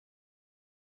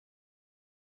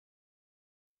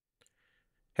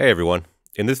Hey everyone,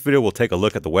 in this video we'll take a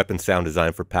look at the weapon sound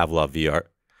design for Pavlov VR.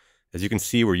 As you can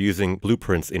see, we're using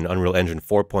blueprints in Unreal Engine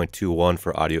 4.21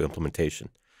 for audio implementation.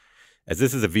 As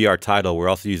this is a VR title, we're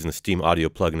also using the Steam Audio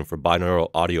plugin for binaural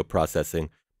audio processing,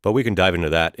 but we can dive into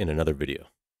that in another video.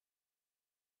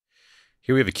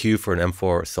 Here we have a cue for an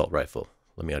M4 assault rifle.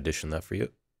 Let me audition that for you.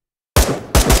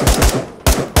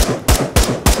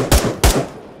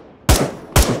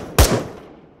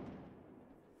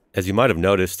 As you might have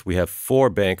noticed, we have 4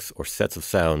 banks or sets of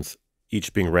sounds,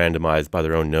 each being randomized by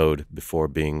their own node before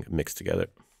being mixed together.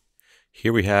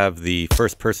 Here we have the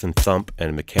first-person thump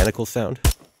and mechanical sound.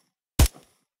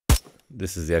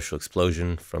 This is the actual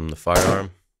explosion from the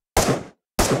firearm.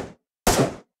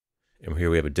 And here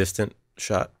we have a distant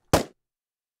shot.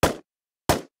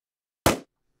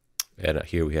 And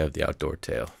here we have the outdoor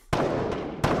tail.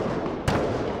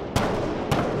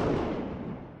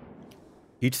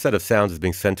 Each set of sounds is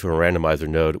being sent to a randomizer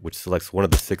node, which selects one of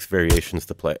the 6 variations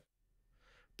to play.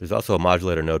 There's also a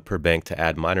modulator node per bank to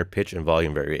add minor pitch and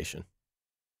volume variation.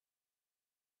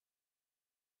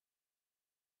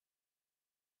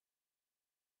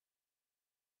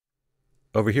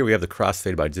 Over here we have the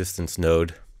crossfade by distance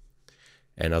node,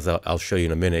 and as I'll show you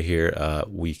in a minute here,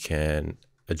 we can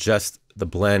adjust the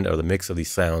blend or the mix of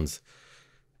these sounds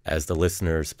as the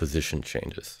listener's position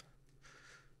changes.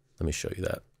 Let me show you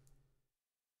that.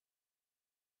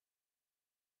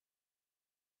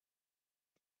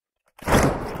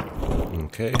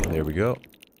 Okay, there we go.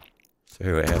 So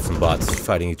here I have some bots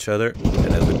fighting each other,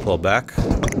 and as we pull back,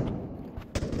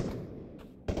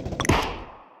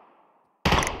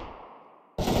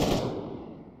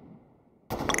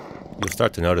 you'll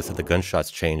start to notice that the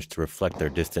gunshots change to reflect their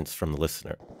distance from the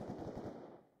listener.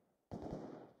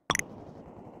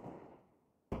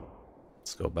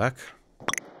 Let's go back.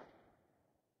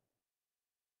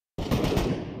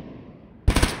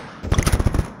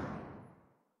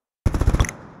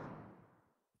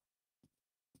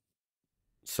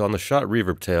 So on the shot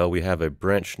reverb tail, we have a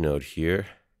branch node here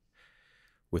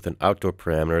with an outdoor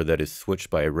parameter that is switched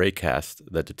by a raycast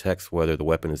that detects whether the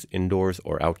weapon is indoors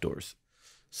or outdoors.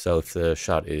 So if the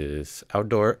shot is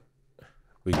outdoor,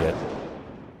 we get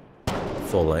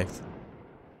full length.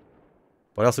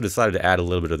 But I also decided to add a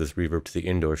little bit of this reverb to the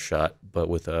indoor shot, but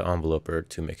with an enveloper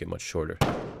to make it much shorter.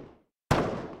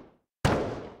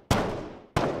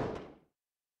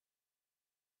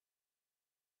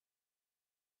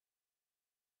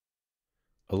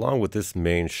 Along with this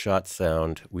main shot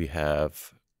sound, we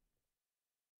have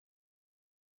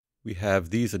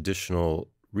these additional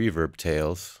reverb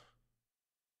tails,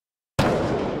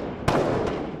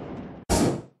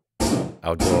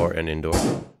 outdoor and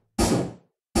indoor.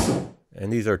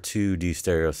 And these are 2D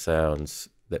stereo sounds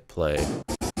that play.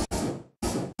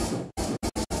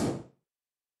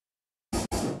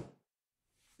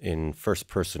 In first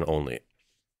person only.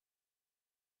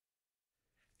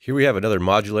 Here we have another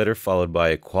modulator followed by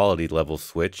a quality level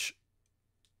switch.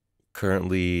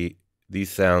 Currently,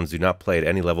 these sounds do not play at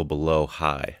any level below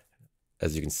high.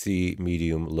 As you can see,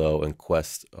 medium, low, and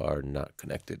quest are not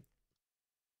connected.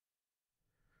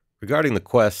 Regarding the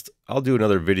quest, I'll do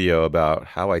another video about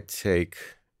how I take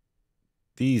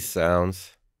these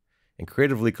sounds and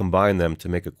creatively combine them to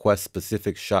make a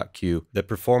quest-specific shot cue that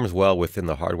performs well within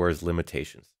the hardware's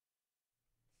limitations.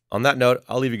 On that note,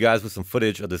 I'll leave you guys with some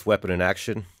footage of this weapon in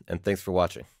action, and thanks for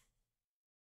watching.